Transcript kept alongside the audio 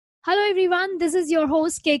Hello everyone, this is your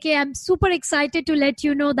host KK. I'm super excited to let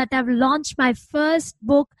you know that I've launched my first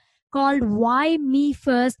book called Why Me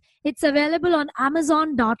First. It's available on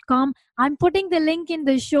amazon.com. I'm putting the link in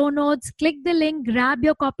the show notes. Click the link, grab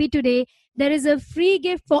your copy today. There is a free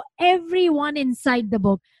gift for everyone inside the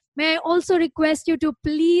book. May I also request you to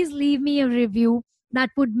please leave me a review?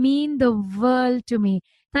 That would mean the world to me.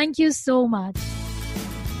 Thank you so much.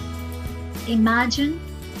 Imagine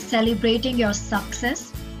celebrating your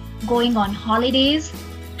success, going on holidays,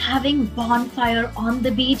 having bonfire on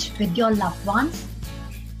the beach with your loved ones.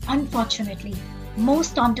 Unfortunately,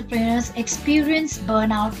 most entrepreneurs experience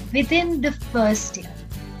burnout within the first year.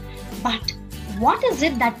 But what is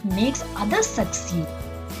it that makes others succeed?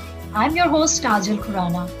 I'm your host Tajul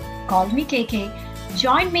Khurana. Call me KK.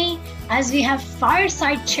 Join me as we have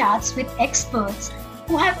fireside chats with experts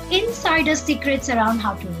who have insider secrets around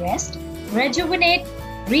how to rest, rejuvenate,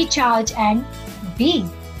 recharge, and be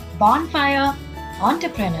bonfire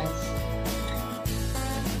entrepreneurs.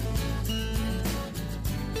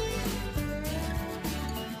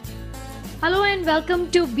 Hello and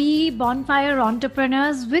welcome to Be Bonfire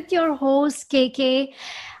Entrepreneurs with your host KK.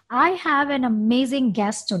 I have an amazing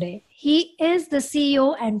guest today. He is the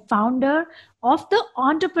CEO and founder of the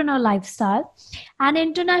Entrepreneur Lifestyle, an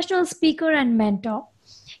international speaker and mentor.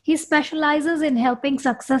 He specializes in helping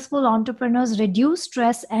successful entrepreneurs reduce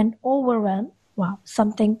stress and overwhelm. Wow,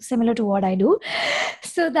 something similar to what I do,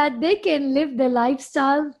 so that they can live the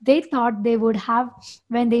lifestyle they thought they would have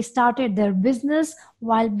when they started their business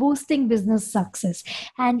while boosting business success.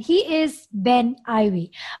 And he is Ben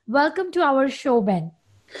Ivy. Welcome to our show, Ben.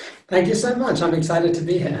 Thank you so much. I'm excited to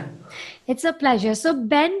be here. It's a pleasure. So,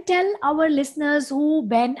 Ben, tell our listeners who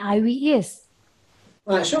Ben Ivy is.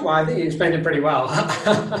 Sure, well, I think you explained it pretty well.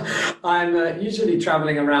 I'm usually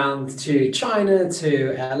traveling around to China,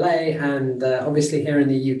 to LA, and obviously here in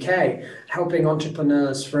the UK, helping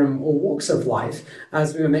entrepreneurs from all walks of life.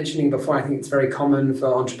 As we were mentioning before, I think it's very common for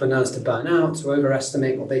entrepreneurs to burn out, to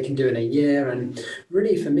overestimate what they can do in a year. And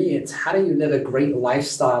really, for me, it's how do you live a great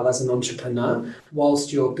lifestyle as an entrepreneur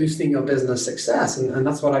whilst you're boosting your business success? And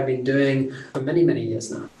that's what I've been doing for many, many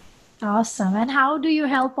years now. Awesome. And how do you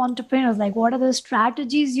help entrepreneurs? Like, what are the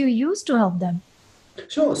strategies you use to help them?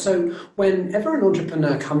 Sure. So whenever an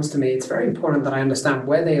entrepreneur comes to me, it's very important that I understand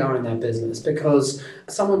where they are in their business, because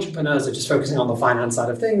some entrepreneurs are just focusing on the finance side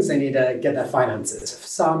of things. They need to get their finances.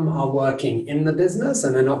 Some are working in the business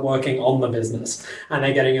and they're not working on the business, and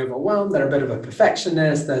they're getting overwhelmed. They're a bit of a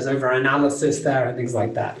perfectionist. There's over-analysis there and things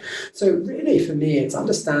like that. So really, for me, it's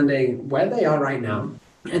understanding where they are right now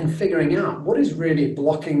and figuring out what is really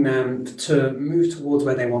blocking them to move towards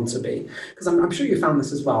where they want to be. Because I'm sure you found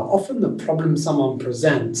this as well. Often the problem someone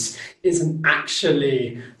presents isn't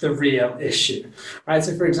actually the real issue, right?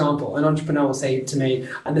 So for example, an entrepreneur will say to me,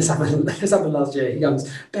 and this happened last year, he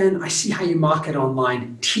goes, Ben, I see how you market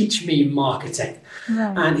online. Teach me marketing.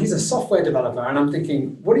 Right. And he's a software developer. And I'm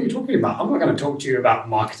thinking, what are you talking about? I'm not going to talk to you about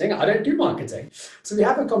marketing. I don't do marketing. So we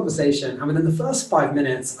have a conversation. And within the first 5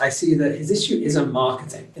 minutes, I see that his issue isn't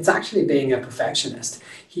marketing. It's actually being a perfectionist.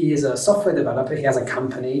 He is a software developer. He has a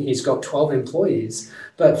company. He's got 12 employees.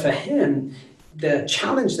 But for him, the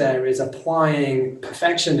challenge there is applying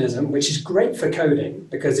perfectionism, which is great for coding,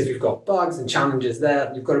 because if you've got bugs and challenges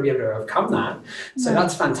there, you've got to be able to overcome that. So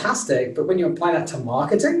that's fantastic. But when you apply that to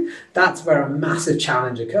marketing, that's where a massive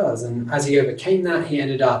challenge occurs. And as he overcame that, he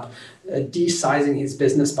ended up de-sizing his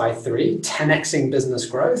business by 3, 10xing business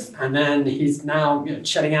growth. And then he's now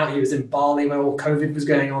shedding out. He was in Bali where all COVID was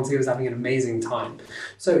going on, so he was having an amazing time.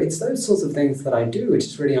 So it's those sorts of things that I do, which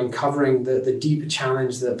is really uncovering the deeper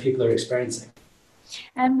challenge that people are experiencing.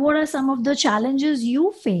 And what are some of the challenges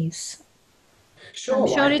you face? Sure. I'm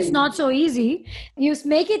sure it's not so easy. You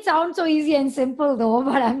make it sound so easy and simple though,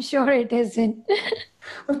 but I'm sure it isn't.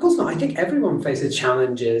 Of course not. I think everyone faces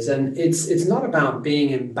challenges, and it's not about being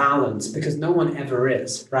in balance, because no one ever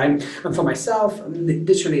is, right? And for myself,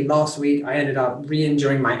 literally last week, I ended up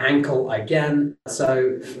re-injuring my ankle again.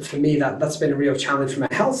 So for me, that's been a real challenge from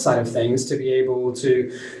a health side of things, to be able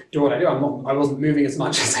to do what I do. I wasn't moving as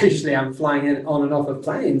much as I usually am, flying in on and off of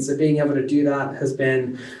planes. So being able to do that has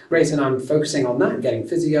been great, and I'm focusing on that, getting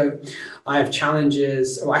physio. I have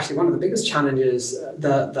challenges, or actually one of the biggest challenges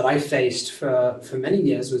that I faced for many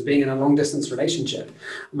years was being in a long distance relationship.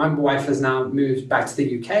 My wife has now moved back to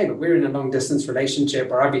the UK, but we're in a long distance relationship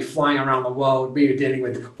where I'd be flying around the world. We were dealing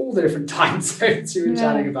with all the different time zones you were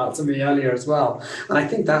chatting about to me earlier as well. And I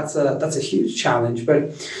think that's a huge challenge.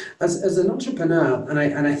 But as an entrepreneur, and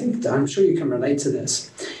I think I'm sure you can relate to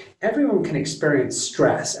this, everyone can experience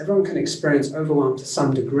stress. Everyone can experience overwhelm to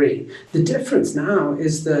some degree. The difference now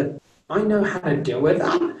is that I know how to deal with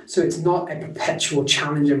that. So it's not a perpetual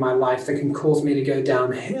challenge in my life that can cause me to go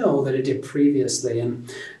downhill that it did previously.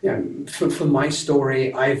 And for my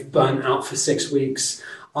story, I've burnt out for 6 weeks.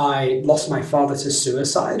 I lost my father to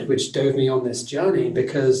suicide, which dove me on this journey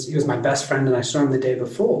because he was my best friend and I saw him the day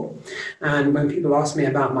before. And when people ask me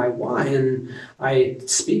about my why and I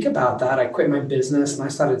speak about that, I quit my business and I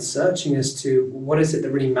started searching as to what is it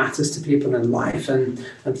that really matters to people in life. And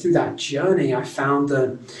through that journey, I found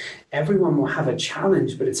that everyone will have a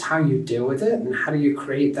challenge, but it's how you deal with it and how do you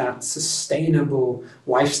create that sustainable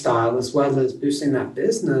lifestyle as well as boosting that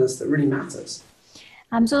business that really matters.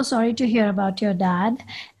 I'm so sorry to hear about your dad.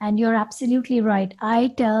 And you're absolutely right.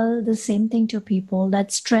 I tell the same thing to people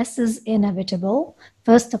that stress is inevitable,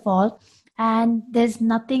 first of all. And there's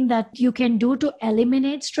nothing that you can do to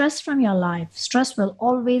eliminate stress from your life. Stress will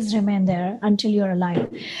always remain there until you're alive.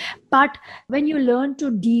 But when you learn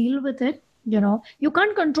to deal with it, you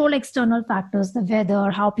can't control external factors, the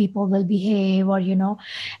weather, how people will behave, or,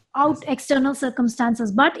 out external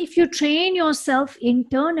circumstances. But if you train yourself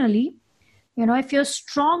internally, if you're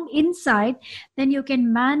strong inside, then you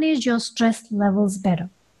can manage your stress levels better.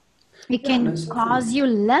 It can cause you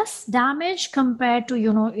less damage compared to,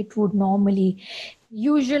 it would normally.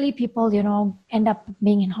 Usually people, end up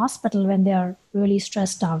being in hospital when they're really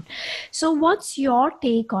stressed out. So what's your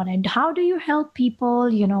take on it? How do you help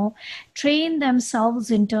people, train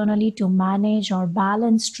themselves internally to manage or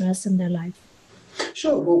balance stress in their life?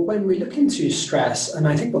 Sure. Well, when we look into stress, and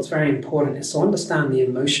I think what's very important is to understand the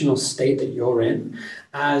emotional state that you're in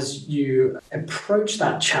as you approach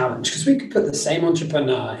that challenge. Because we could put the same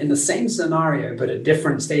entrepreneur in the same scenario, but at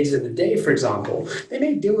different stages of the day, for example, they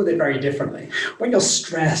may deal with it very differently. When you're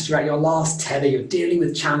stressed, you're at your last tether, you're dealing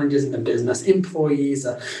with challenges in the business, employees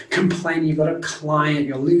are complaining, you've got a client,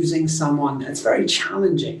 you're losing someone, it's very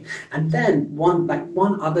challenging. And then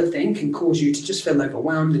one other thing can cause you to just feel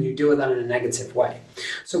overwhelmed and you deal with that in a negative way.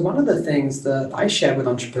 So one of the things that I share with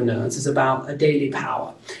entrepreneurs is about a daily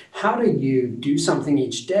power. How do you do something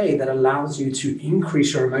each day that allows you to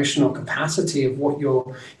increase your emotional capacity of what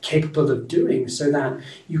you're capable of doing so that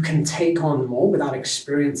you can take on more without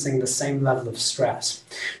experiencing the same level of stress?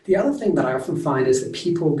 The other thing that I often find is that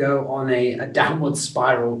people go on a downward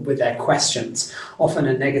spiral with their questions. Often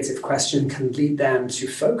a negative question can lead them to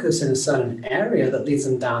focus in a certain area that leads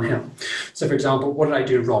them downhill. So for example, what did I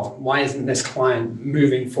do wrong? Why isn't this client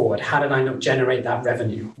moving forward? How did I not generate that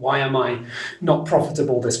revenue? Why am I not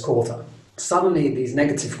profitable this quarter? Suddenly, these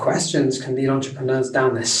negative questions can lead entrepreneurs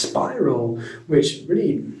down this spiral, which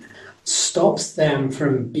really stops them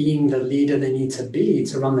from being the leader they need to be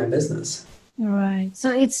to run their business. Right.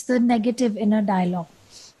 So it's the negative inner dialogue.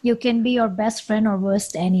 You can be your best friend or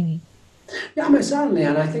worst enemy. Yeah, most certainly,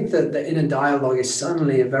 and I think that the inner dialogue is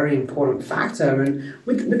certainly a very important factor. And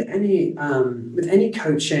with any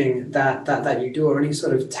coaching that you do or any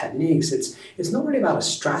sort of techniques, it's not really about a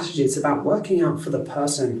strategy. It's about working out for the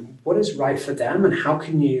person what is right for them and how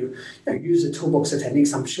can you use a toolbox of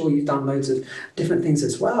techniques. I'm sure you've done loads of different things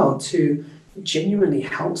as well to genuinely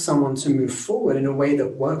help someone to move forward in a way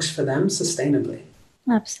that works for them sustainably.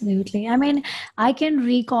 Absolutely. I mean, I can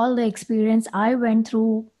recall the experience I went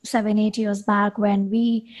through 7-8 years back when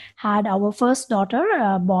we had our first daughter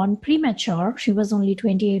born premature. She was only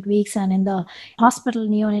 28 weeks and in the hospital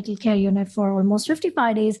neonatal care unit for almost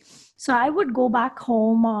 55 days. So I would go back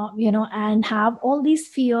home, and have all these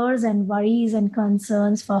fears and worries and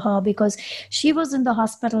concerns for her because she was in the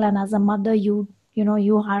hospital. And as a mother, you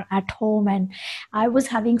are at home, and I was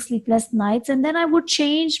having sleepless nights. And then I would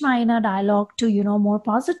change my inner dialogue to, more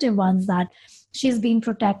positive ones, that she's being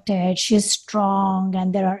protected, she's strong,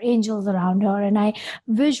 and there are angels around her. And I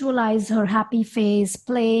visualize her happy face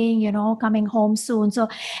playing, coming home soon. So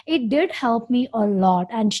it did help me a lot.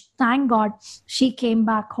 And thank God she came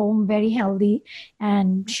back home very healthy,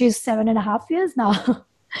 and she's 7.5 years now.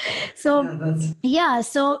 So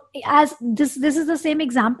so as this is the same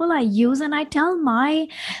example I use, and I tell my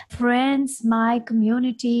friends, my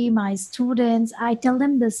community, my students, I tell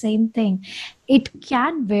them the same thing. It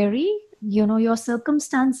can vary, your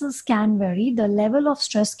circumstances can vary, the level of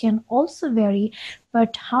stress can also vary,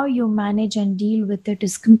 but how you manage and deal with it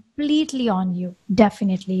is completely on you.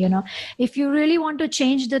 Definitely, if you really want to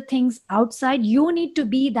change the things outside, you need to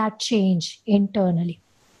be that change internally.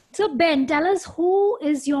 So Ben, tell us, who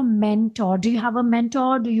is your mentor? Do you have a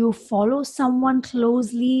mentor? Do you follow someone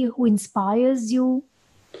closely who inspires you?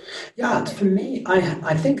 Yeah, for me,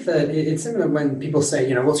 I think that it's similar when people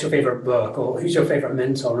say, what's your favorite book or who's your favorite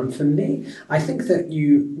mentor? And for me, I think that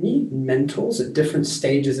you need mentors at different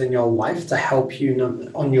stages in your life to help you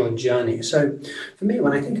on your journey. So for me,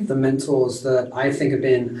 when I think of the mentors that I think have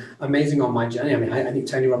been amazing on my journey, I mean, I think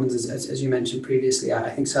Tony Robbins, as you mentioned previously, I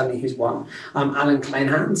think certainly he's one. Alan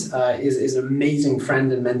Kleinhans is an amazing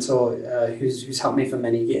friend and mentor who's helped me for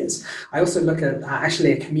many years. I also look at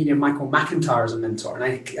actually a comedian, Michael McIntyre, as a mentor, and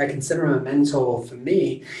I consider him a mentor for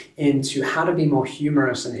me into how to be more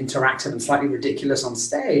humorous and interactive and slightly ridiculous on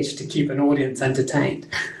stage to keep an audience entertained.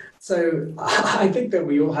 So I think that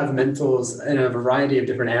we all have mentors in a variety of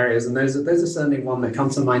different areas, and those are certainly one that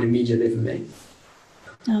comes to mind immediately for me.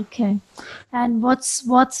 Okay, and what's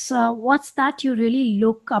that you really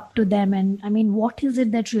look up to them, and I mean, what is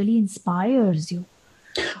it that really inspires you?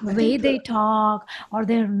 The way they talk, or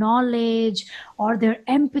their knowledge, or their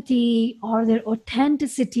empathy, or their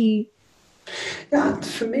authenticity. Yeah,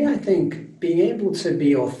 for me, I think being able to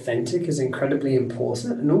be authentic is incredibly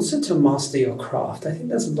important and also to master your craft. I think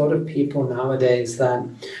there's a lot of people nowadays that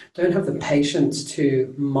don't have the patience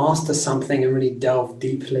to master something and really delve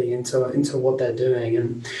deeply into what they're doing.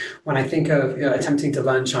 And when I think of attempting to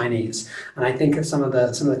learn Chinese, and I think of some of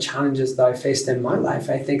the challenges that I faced in my life,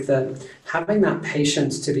 I think that having that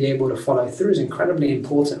patience to be able to follow through is incredibly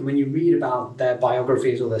important. When you read about their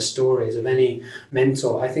biographies or their stories of any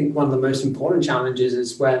mentor, I think one of the most important challenges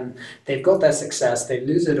is when they've got their success, they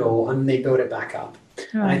lose it all, and they build it back up.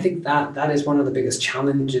 Right. And I think that is one of the biggest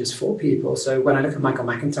challenges for people. So when I look at Michael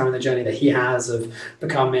McIntyre and the journey that he has of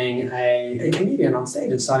becoming a comedian on stage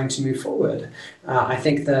and starting to move forward, I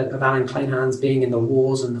think that of Alan Kleinhans being in the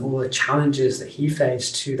wars and all the challenges that he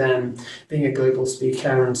faced to then being a global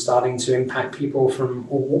speaker and starting to impact people from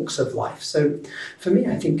all walks of life. So for me,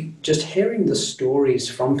 I think just hearing the stories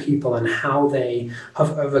from people and how they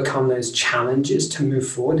have overcome those challenges to move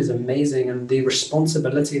forward is amazing. And the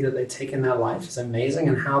responsibility that they take in their life is amazing,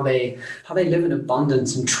 and how they live in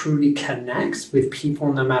abundance and truly connect with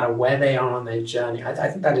people no matter where they are on their journey. I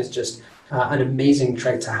think that is just an amazing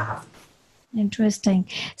trait to have. Interesting.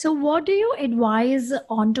 So what do you advise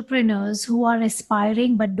entrepreneurs who are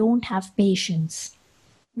aspiring but don't have patience?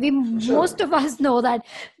 Most of us know that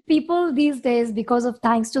people these days, because of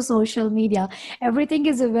thanks to social media, everything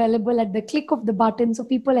is available at the click of the button. So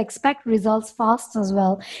people expect results fast as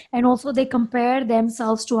well. And also they compare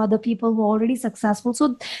themselves to other people who are already successful.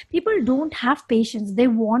 So people don't have patience. They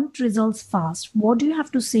want results fast. What do you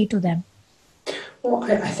have to say to them? Well,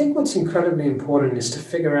 I think what's incredibly important is to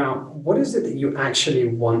figure out what is it that you actually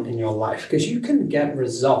want in your life, because you can get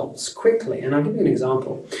results quickly. And I'll give you an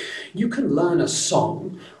example. You can learn a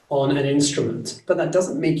song on an instrument, but that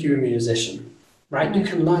doesn't make you a musician, right? You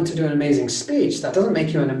can learn to do an amazing speech. That doesn't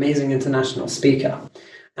make you an amazing international speaker.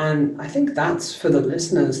 And I think that's, for the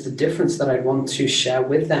listeners, the difference that I want to share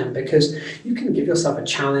with them, because you can give yourself a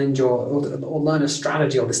challenge or learn a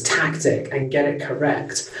strategy or this tactic and get it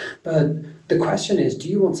correct. But the question is, do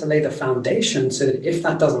you want to lay the foundation so that if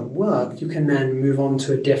that doesn't work, you can then move on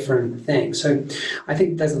to a different thing? So I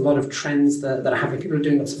think there's a lot of trends that are happening. People are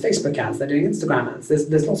doing lots of Facebook ads, they're doing Instagram ads.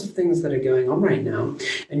 There's lots of things that are going on right now.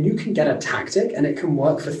 And you can get a tactic and it can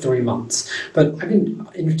work for 3 months. But I've been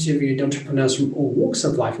interviewed entrepreneurs from all walks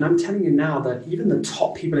of life. And I'm telling you now that even the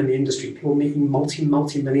top people in the industry, people making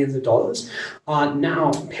multi-millions of dollars, are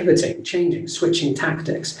now pivoting, changing, switching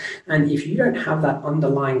tactics. And if you don't have that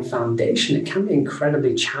underlying foundation, it can be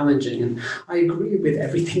incredibly challenging. And I agree with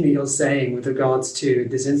everything that you're saying with regards to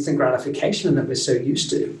this instant gratification that we're so used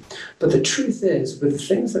to. But the truth is, with the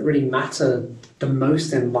things that really matter the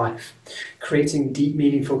most in life, creating deep,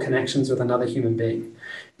 meaningful connections with another human being,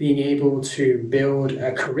 being able to build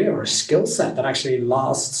a career or a skill set that actually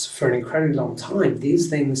lasts for an incredibly long time, these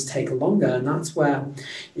things take longer. And that's where,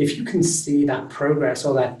 if you can see that progress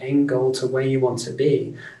or that end goal to where you want to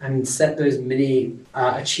be and set those mini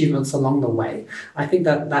achievements along the way, I think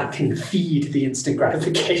that can feed the instant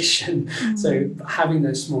gratification. Mm-hmm. So having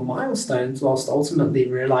those small milestones whilst ultimately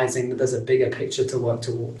realizing that there's a bigger picture to work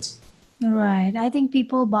towards. Right. I think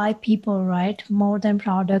people buy people, right? More than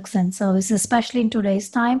products and services, especially in today's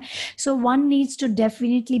time. So one needs to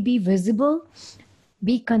definitely be visible,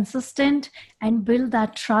 be consistent, and build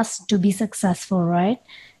that trust to be successful, right?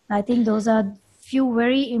 I think those are few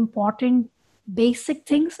very important basic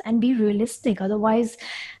things and be realistic. Otherwise,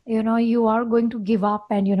 you are going to give up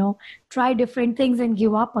and, try different things and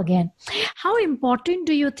give up again. How important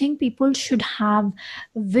do you think people should have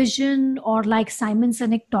vision, or like Simon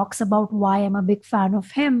Sinek talks about, why I'm a big fan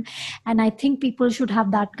of him, and I think people should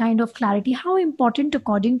have that kind of clarity. How important,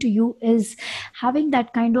 according to you, is having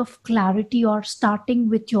that kind of clarity or starting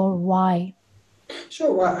with your why?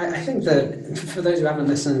 Sure. Well, I think that for those who haven't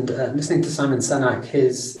listened, listening to Simon Sinek,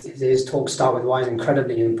 his talk Start With Why is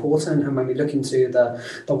incredibly important. And when we look into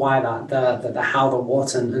the why, the how, the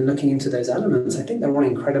what, and looking into those elements, I think they're all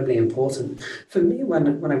incredibly important. For me,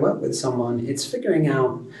 when I work with someone, it's figuring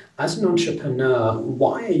out, as an entrepreneur,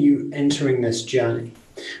 why are you entering this journey?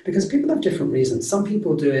 Because people have different reasons. Some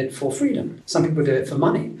people do it for freedom. Some people do it for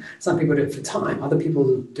money. Some people do it for time. Other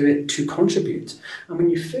people do it to contribute. And when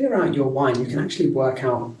you figure out your why, you can actually work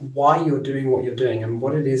out why you're doing what you're doing and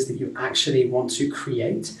what it is that you actually want to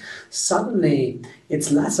create. Suddenly,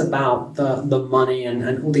 it's less about the money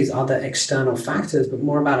and all these other external factors, but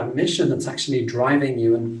more about a mission that's actually driving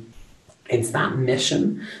you. And it's that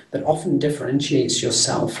mission that often differentiates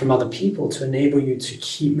yourself from other people to enable you to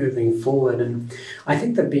keep moving forward. And I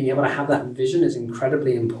think that being able to have that vision is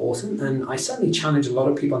incredibly important. And I certainly challenge a lot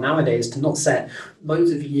of people nowadays to not set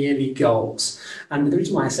loads of yearly goals. And the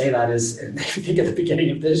reason why I say that is, if you think at the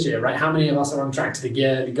beginning of this year, right, how many of us are on track to the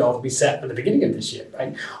yearly goal that we set at the beginning of this year,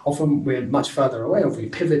 right? Often we're much further away, or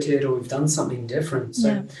we've pivoted, or we've done something different.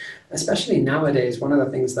 So especially nowadays, one of the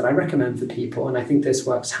things that I recommend for people, and I think this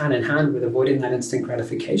works hand in hand with avoiding that instant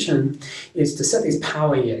gratification, is to set these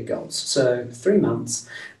power year goals. So 3 months,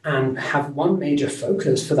 and have one major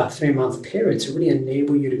focus for that 3-month period to really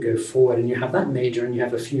enable you to go forward. And you have that major and you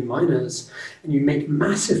have a few minors, and you make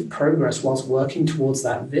massive progress whilst working towards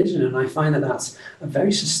that vision. And I find that that's a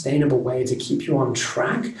very sustainable way to keep you on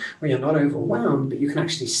track, where you're not overwhelmed, but you can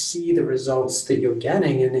actually see the results that you're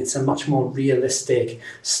getting. And it's a much more realistic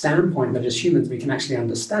standpoint that as humans we can actually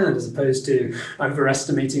understand, as opposed to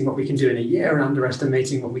overestimating what we can do in a year and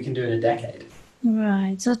underestimating what we can do in a decade.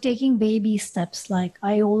 Right. So taking baby steps, like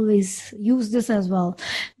I always use this as well.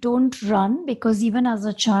 Don't run, because even as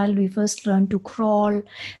a child, we first learn to crawl,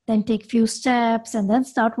 then take few steps, and then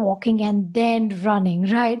start walking, and then running,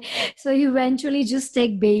 right? So you eventually just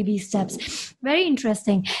take baby steps. Very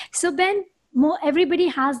interesting. So Ben, everybody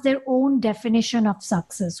has their own definition of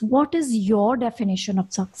success. What is your definition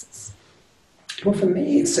of success? Well, for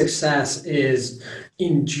me, success is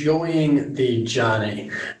enjoying the journey.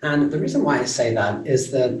 And the reason why I say that is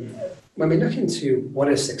that when we look into what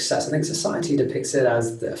is success, I think society depicts it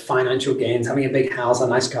as the financial gains, having a big house, a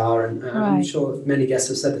nice car, and I'm sure many guests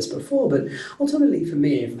have said this before, but ultimately for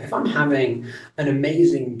me, if I'm having an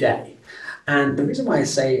amazing day, and the reason why I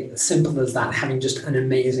say simple as that, having just an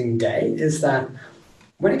amazing day, is that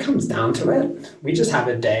when it comes down to it, we just have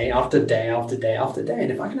a day after day after day after day.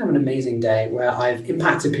 And if I can have an amazing day where I've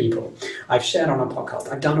impacted people, I've shared on a podcast,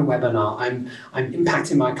 I've done a webinar, I'm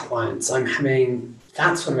impacting my clients, I'm having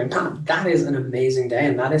that sort of impact, that is an amazing day,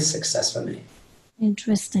 and that is success for me.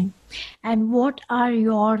 Interesting. And what are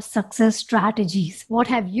your success strategies? What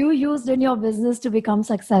have you used in your business to become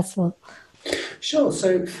successful? Sure.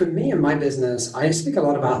 So for me and my business, I speak a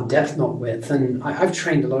lot about depth, not width. And I've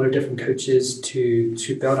trained a lot of different coaches to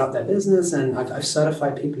build up their business, and I've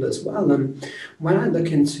certified people as well. And when I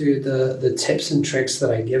look into the tips and tricks that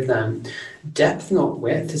I give them, depth, not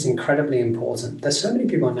width, is incredibly important. There's so many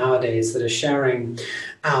people nowadays that are sharing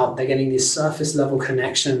out. They're getting these surface level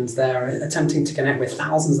connections. They're attempting to connect with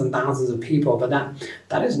thousands and thousands of people, but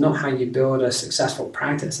that is not how you build a successful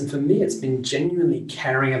practice. And for me, it's been genuinely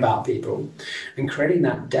caring about people and creating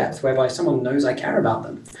that depth whereby someone knows I care about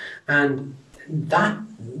them. And that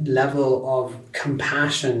level of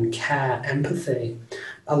compassion, care, empathy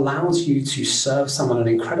allows you to serve someone at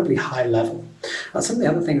an incredibly high level. Some of the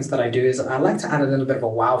other things that I do is I like to add a little bit of a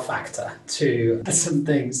wow factor to some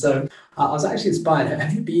things. So I was actually inspired.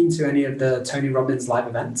 Have you been to any of the Tony Robbins live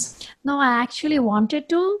events? No, I actually wanted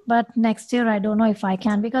to, but next year I don't know if I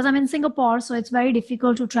can, because I'm in Singapore, so it's very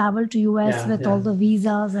difficult to travel to US with all the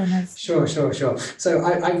visas and. Sure. So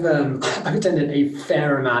I've attended a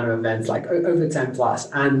fair amount of events, like over 10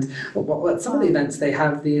 plus, and some of the events, they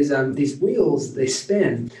have these wheels they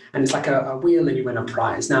spin, and it's like a wheel and you win a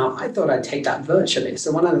prize. Now I thought I'd take that virtually.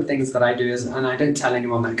 So one of the things that I do is, and I don't tell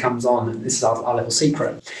anyone that comes on, and this is our little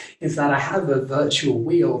secret, is that that I have a virtual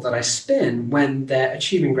wheel that I spin when they're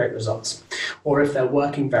achieving great results, or if they're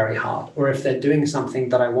working very hard, or if they're doing something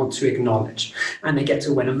that I want to acknowledge. And they get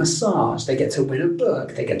to win a massage, they get to win a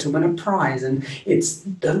book, they get to win a prize. And it's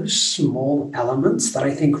those small elements that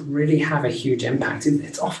I think really have a huge impact.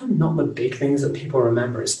 It's often not the big things that people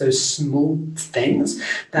remember, it's those small things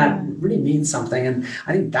that really mean something. And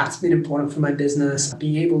I think that's been important for my business.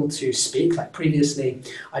 Being able to speak, like previously,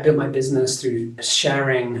 I built my business through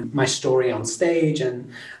sharing my story on stage, and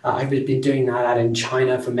I've been doing that in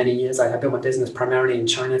China for many years. I built my business primarily in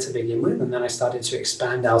China to begin with, and then I started to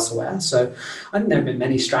expand elsewhere. So I think there have been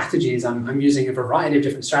many strategies. I'm using a variety of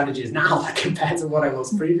different strategies now compared to what I was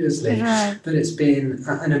previously. Right. But it's been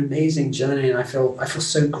an amazing journey, and I feel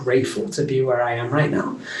so grateful to be where I am right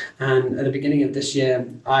now. And at the beginning of this year,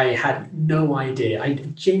 I had no idea.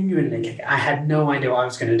 I had no idea what I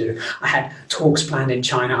was going to do. I had talks planned in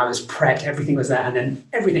China. I was prepped. Everything was there, and then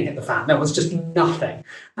everything hit the fan. There was just nothing.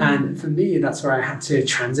 And for me, that's where I had to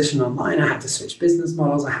transition online. I had to switch business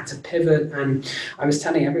models. I had to pivot. And I was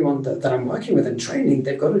telling everyone that I'm working with in training,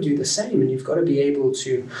 they've got to do the same. And you've got to be able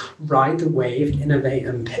to ride the wave, innovate,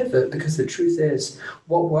 and pivot, because the truth is,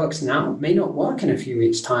 what works now may not work in a few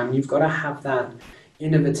weeks' time. You've got to have that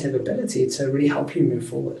innovative ability to really help you move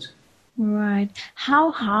forward. Right.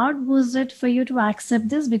 How hard was it for you to accept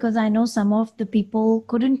this? Because I know some of the people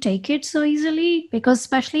couldn't take it so easily, because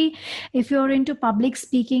especially if you're into public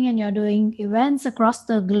speaking and you're doing events across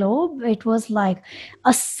the globe, it was like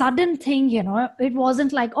a sudden thing, it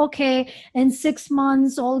wasn't like, okay, in 6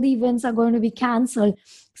 months, all the events are going to be canceled.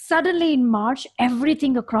 Suddenly in March,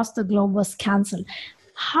 everything across the globe was canceled.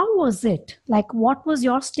 How was it? Like, what was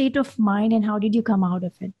your state of mind and how did you come out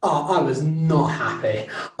of it? Oh, I was not happy.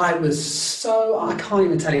 I can't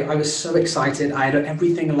even tell you, I was so excited. I had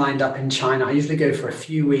everything lined up in China. I usually go for a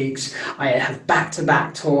few weeks. I have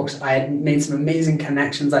back-to-back talks. I had made some amazing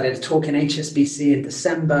connections. I did a talk in HSBC in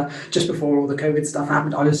December, just before all the COVID stuff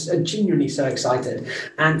happened. I was genuinely so excited.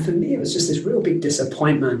 And for me, it was just this real big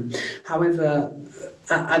disappointment. However,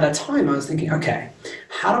 at that time, I was thinking, okay,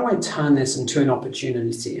 how do I turn this into an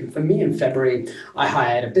opportunity? And for me, in February, I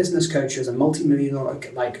hired a business coach who's a multi-million-dollar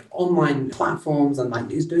online platforms,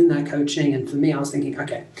 and he's doing that coaching. And for me, I was thinking,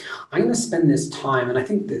 okay, I'm going to spend this time. And I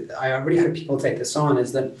think that I really hope people take this on,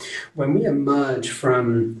 is that when we emerge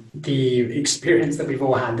from the experience that we've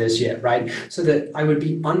all had this year, right? So that I would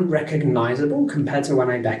be unrecognizable compared to when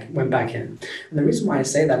I went back in. And the reason why I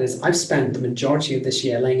say that is I've spent the majority of this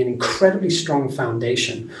year laying an incredibly strong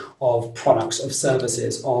foundation of products, of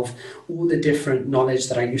services, of all the different knowledge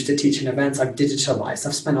that I used to teach in events. I've digitalized.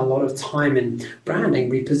 I've spent a lot of time in branding,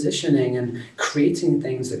 repositioning, and creating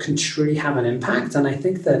things that can truly have an impact. And I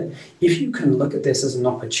think that if you can look at this as an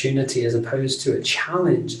opportunity as opposed to a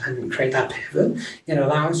challenge and create that pivot, it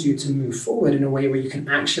allows you to move forward in a way where you can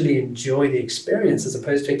actually enjoy the experience as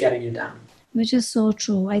opposed to it getting you down. Which is so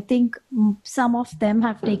true. I think some of them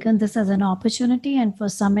have taken this as an opportunity, and for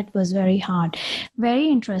some it was very hard. Very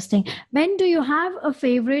interesting. Ben, do you have a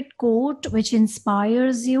favorite quote which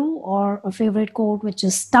inspires you, or a favorite quote which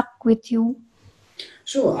is stuck with you?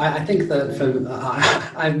 Sure. I think that I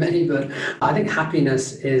have many, but I think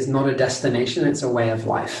happiness is not a destination, it's a way of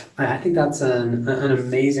life. I think that's an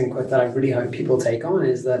amazing quote that I really hope people take on,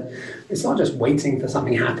 is that it's not just waiting for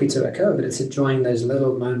something happy to occur, but it's enjoying those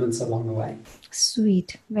little moments along the way.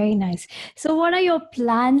 Sweet. Very nice. So what are your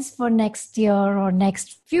plans for next year or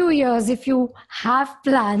next few years, if you have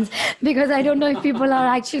plans? Because I don't know if people are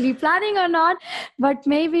actually planning or not, but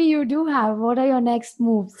maybe you do have. What are your next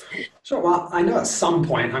moves? Sure. Well, I know at some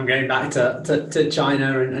point I'm going back to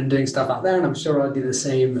China and doing stuff out there, and I'm sure I'll do the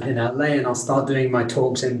same in LA, and I'll start doing my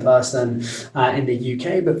talks in person in the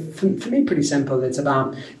UK. But for me, pretty simple. It's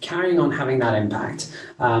about carrying on having that impact,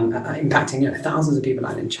 impacting thousands of people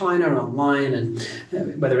out in China and online, and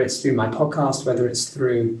whether it's through my podcast, whether it's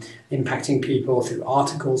through impacting people through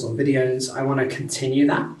articles or videos. I want to continue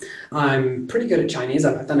that. I'm pretty good at Chinese.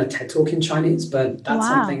 I've done a TED Talk in Chinese, but that's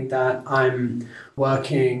something that I'm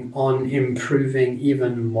working on improving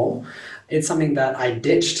even more. It's something that I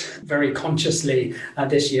ditched very consciously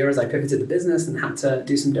this year as I pivoted the business and had to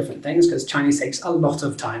do some different things, because Chinese takes a lot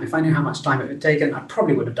of time. If I knew how much time it would take, I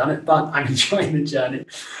probably would have done it, but I'm enjoying the journey.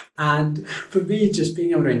 And for me, just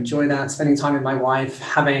being able to enjoy that, spending time with my wife,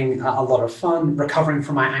 having a lot of fun, recovering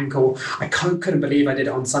from my ankle. I couldn't believe I did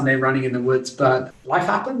it on Sunday running in the woods, but life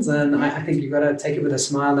happens, and I think you've got to take it with a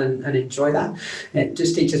smile and enjoy that. It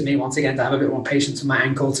just teaches me once again to have a bit more patience with my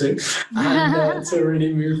ankle too, and to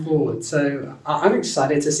really move forward. So So I'm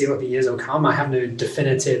excited to see what the years will come. I have no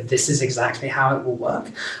definitive, this is exactly how it will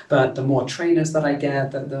work. But the more trainers that I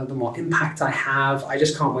get, the more impact I have, I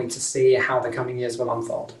just can't wait to see how the coming years will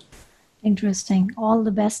unfold. Interesting. All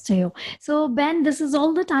the best to you. So, Ben, this is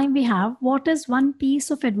all the time we have. What is one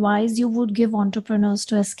piece of advice you would give entrepreneurs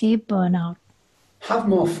to escape burnout? Have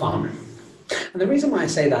more fun. And the reason why I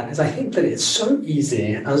say that is I think that it's so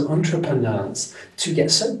easy as entrepreneurs to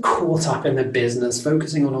get so caught up in the business,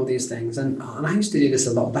 focusing on all these things. And I used to do this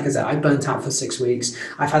a lot. Like I said, I burnt out for 6 weeks.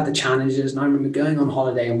 I've had the challenges, and I remember going on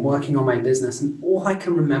holiday and working on my business. And all I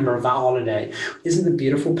can remember of that holiday isn't the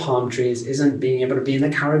beautiful palm trees, isn't being able to be in the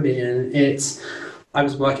Caribbean. I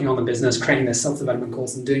was working on the business, creating this self-development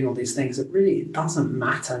course and doing all these things. It really doesn't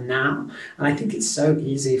matter now. And I think it's so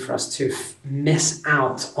easy for us to miss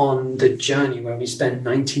out on the journey where we spend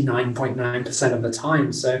 99.9% of the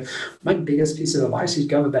time. So my biggest piece of advice is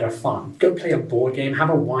go have a bit of fun. Go play a board game, have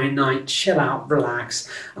a wine night, chill out, relax.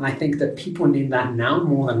 And I think that people need that now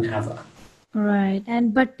more than ever. Right.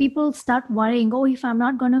 But people start worrying, oh, if I'm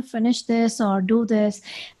not going to finish this or do this,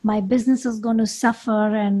 my business is going to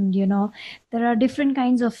suffer. And, there are different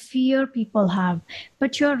kinds of fear people have.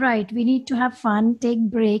 But you're right. We need to have fun, take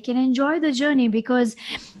break and enjoy the journey, because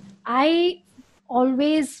I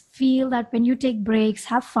always feel that when you take breaks,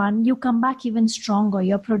 have fun, you come back even stronger.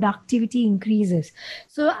 Your productivity increases.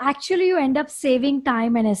 So actually you end up saving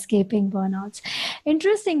time and escaping burnouts.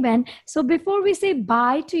 Interesting, Ben. So before we say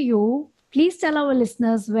bye to you, please tell our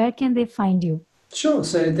listeners, where can they find you? Sure.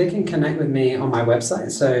 So they can connect with me on my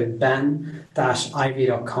website. So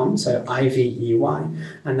ben-ivey.com. So IVEY.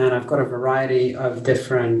 And then I've got a variety of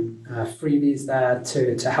different freebies there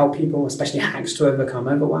to help people, especially hacks to overcome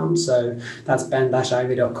overwhelm. So that's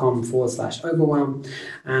ben-ivey.com/overwhelm.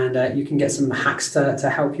 And you can get some hacks to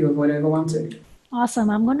help you avoid overwhelm too. Awesome.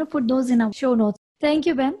 I'm going to put those in our show notes. Thank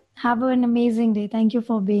you, Ben. Have an amazing day. Thank you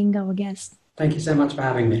for being our guest. Thank you so much for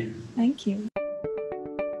having me. Thank you.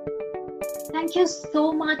 Thank you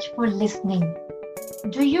so much for listening.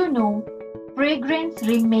 Do you know fragrance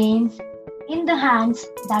remains in the hands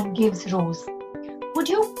that gives rose? Would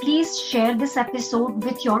you please share this episode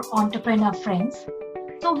with your entrepreneur friends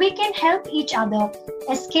so we can help each other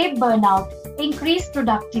escape burnout, increase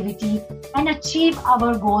productivity, and achieve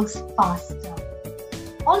our goals faster?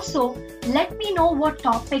 Also, let me know what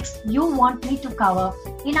topics you want me to cover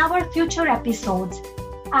in our future episodes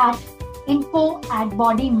at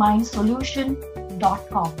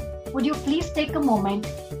info@bodymindsolution.com. Would you please take a moment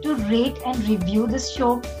to rate and review this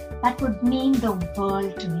show? That would mean the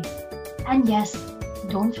world to me. And yes,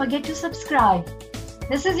 don't forget to subscribe.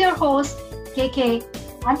 This is your host, KK.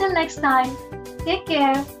 Until next time, take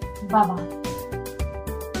care. Bye-bye.